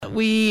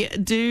we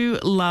do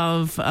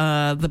love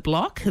The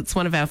Block. It's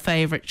one of our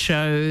favourite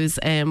shows,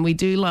 and we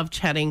do love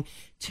chatting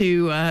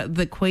to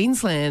the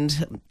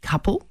Queensland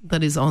couple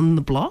that is on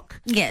The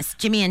Block. Yes,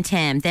 Jimmy and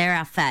Tam, they're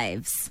our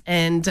faves.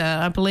 And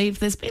I believe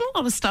there's been a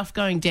lot of stuff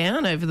going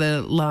down over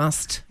the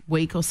last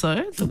week or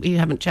so that we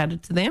haven't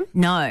chatted to them.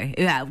 No,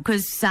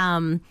 because,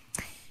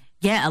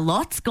 a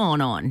lot's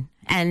gone on.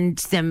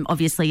 And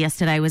obviously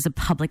yesterday was a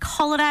public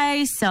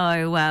holiday,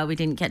 so we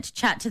didn't get to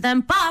chat to them.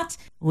 But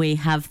we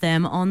have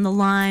them on the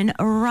line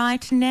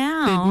right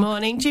now. Good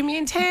morning, Jimmy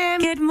and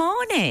Tam. Good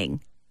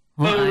morning.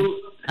 Hello.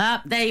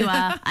 Oh, there you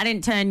are. I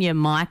didn't turn your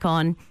mic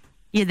on.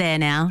 You're there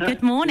now.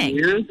 Good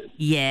morning.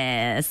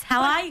 Yes.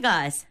 How are you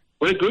guys?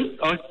 We're good.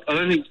 I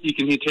don't think you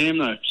can hear Tam,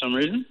 though, for some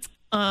reason.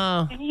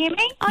 Oh, Can you hear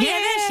me? Oh, yeah,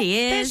 there she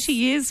is. there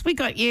she is. We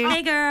got you.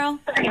 Hey, girl.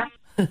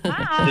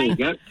 Hi. There you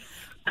go.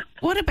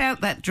 What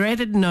about that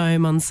dreaded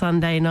gnome on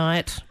Sunday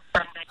night?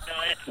 What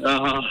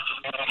about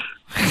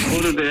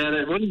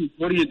it? What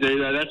do you do,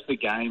 though? That's the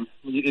game.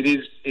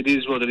 It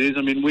is what it is.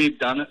 I mean, we've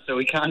done it, so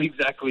we can't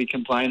exactly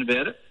complain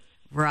about it.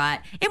 Right.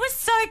 It was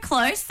so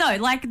close, though.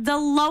 Like, the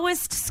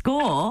lowest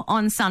score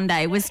on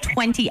Sunday was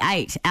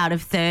 28 out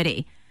of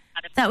 30.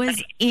 That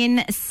was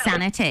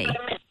insanity.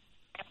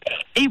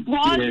 It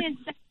was Yeah.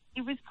 insane.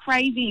 It was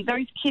crazy.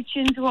 Those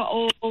kitchens were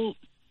all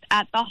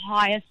at the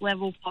highest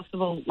level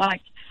possible.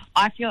 Like,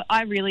 I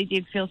really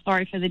did feel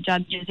sorry for the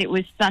judges. It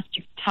was such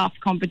a tough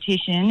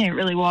competition. It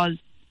really was.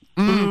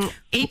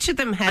 Each of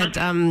them had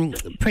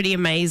pretty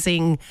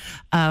amazing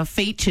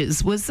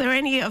features. Was there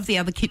any of the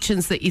other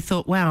kitchens that you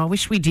thought, wow, I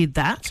wish we did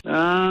that?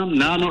 No,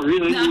 not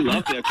really. We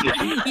loved our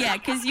kitchen. Yeah,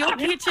 because your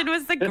kitchen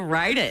was the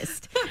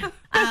greatest.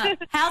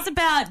 How's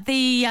about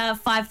the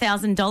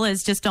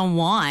 $5,000 just on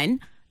wine?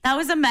 That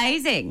was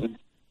amazing.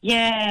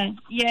 Yeah.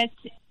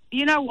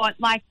 You know what?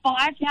 Like,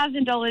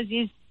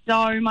 $5,000 is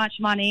so much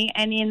money,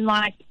 and in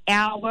like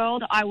our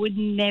world, I would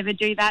never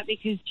do that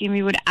because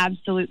Jimmy would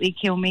absolutely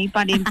kill me.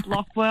 But in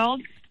Block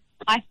World,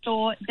 I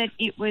thought that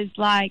it was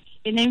like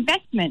an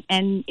investment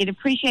and it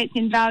appreciates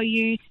in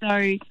value.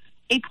 So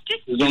it's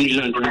just As long as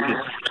you don't drink it.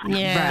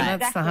 Yeah, Right.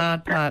 that's the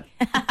hard part.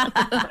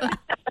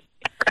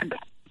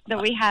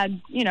 that we had,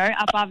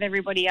 above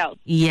everybody else.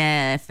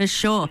 Yeah, for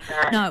sure.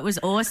 No, it was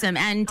awesome.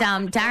 And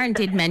Darren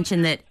did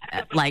mention that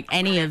like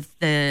any of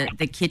the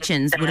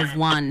kitchens would have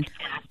won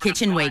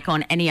Kitchen Week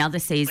on any other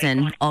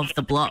season of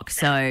The Block.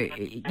 So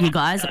you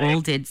guys all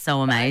did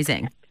so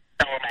amazing.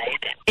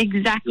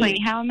 Exactly.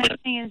 How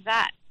amazing is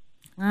that?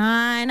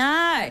 I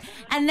know.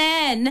 And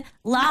then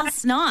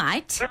last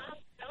night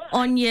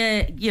on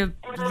your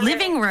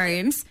living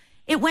rooms,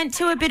 it went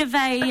to a bit of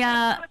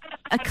a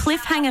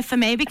cliffhanger for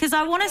me because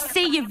I want to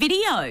see your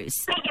videos.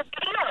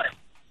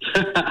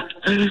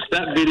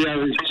 That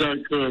video is so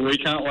cool. We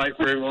can't wait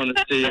for everyone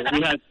to see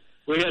it.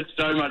 We had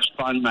so much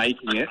fun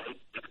making it.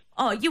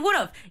 Oh, you would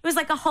have. It was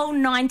like a whole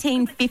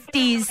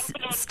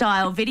 1950s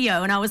style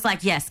video. And I was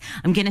like, yes,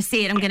 I'm going to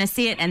see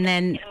it. And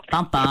then,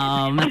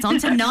 bum, it's on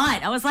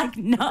tonight. I was like,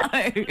 no.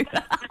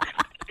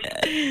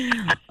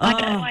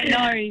 I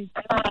know.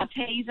 A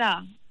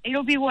teaser.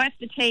 It'll be worth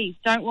the tease.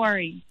 Don't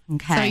worry.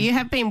 Okay. So you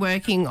have been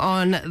working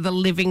on the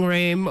living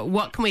room.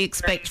 What can we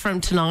expect from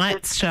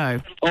tonight's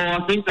show? Oh, I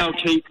think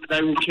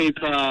they will keep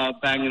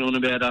banging on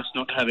about us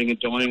not having a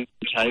dining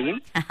table.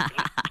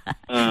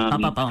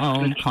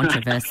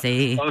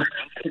 Controversy.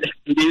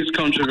 It is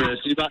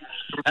controversy, but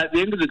at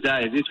the end of the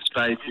day, this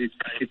space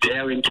it's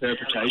our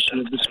interpretation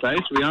of the space.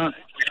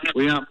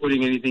 We aren't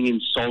putting anything in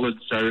solid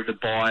so that the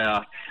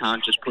buyer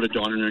can't just put a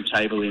dining room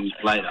table in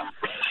later.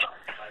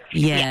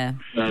 Yeah.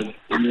 And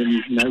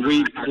then,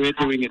 we're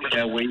doing it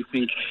how we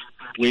think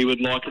we would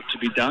like it to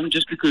be done,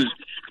 just because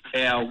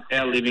our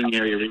living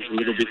area is a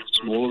little bit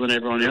smaller than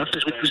everyone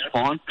else's, which is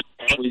fine.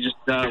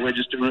 We're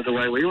just doing it the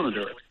way we want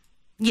to do it.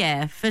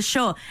 Yeah, for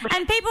sure.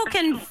 And people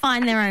can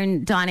find their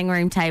own dining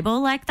room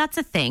table. Like, that's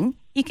a thing.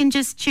 You can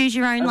just choose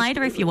your own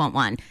later if you want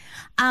one.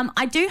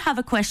 I do have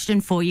a question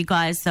for you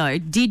guys, though.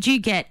 Did you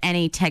get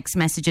any text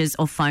messages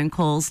or phone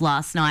calls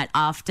last night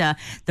after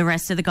the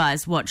rest of the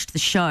guys watched the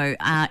show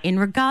in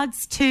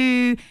regards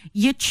to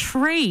your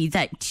tree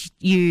that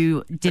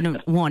you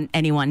didn't want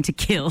anyone to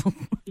kill?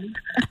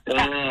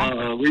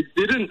 We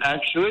didn't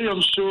actually.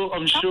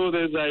 I'm sure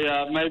there's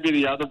maybe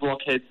the other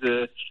blockheads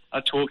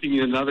are talking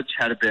in another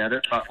chat about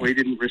it, but we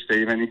didn't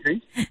receive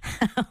anything.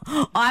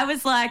 I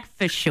was like,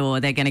 for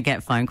sure, they're going to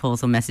get phone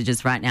calls or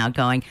messages right now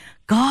going,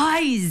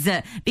 guys,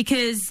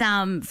 because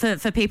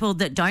for people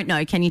that don't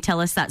know, can you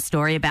tell us that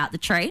story about the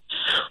tree?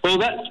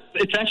 Well,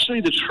 it's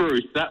actually the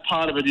truth. That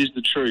part of it is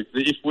the truth.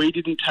 If we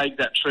didn't take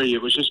that tree,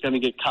 it was just going to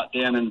get cut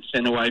down and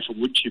sent away for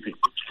wood chipping.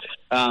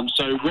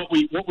 So what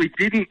we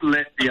didn't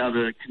let the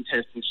other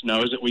contestants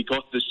know is that we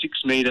got the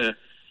 6-metre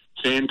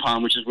fan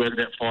palm, which is worth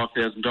about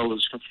 $5,000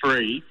 for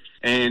free,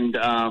 and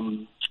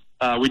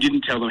we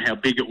didn't tell them how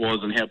big it was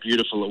and how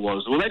beautiful it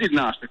was. Well, they didn't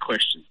ask the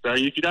question. So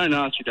if you don't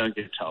ask, you don't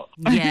get told.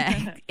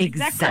 Yeah,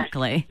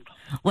 exactly.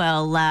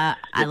 Well, I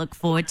look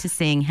forward to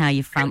seeing how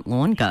your front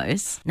lawn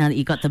goes now that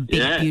you've got the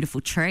big, beautiful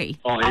tree.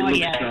 Oh, it looks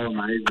so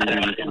amazing.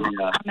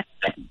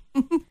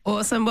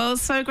 Awesome. Well,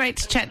 it's so great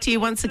to chat to you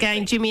once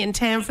again, Jimmy and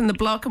Tam from the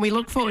block, and we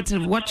look forward to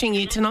watching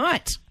you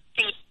tonight.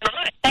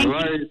 Thank you.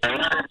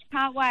 Right.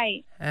 Can't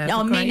wait.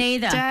 Oh, me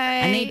neither.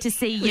 Day. I need to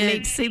see We you.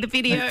 need to see the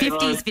video.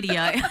 50s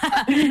video.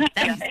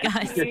 Thanks,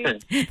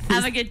 guys.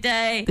 Have a good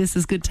day. This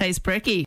is Good Taste Brekkie.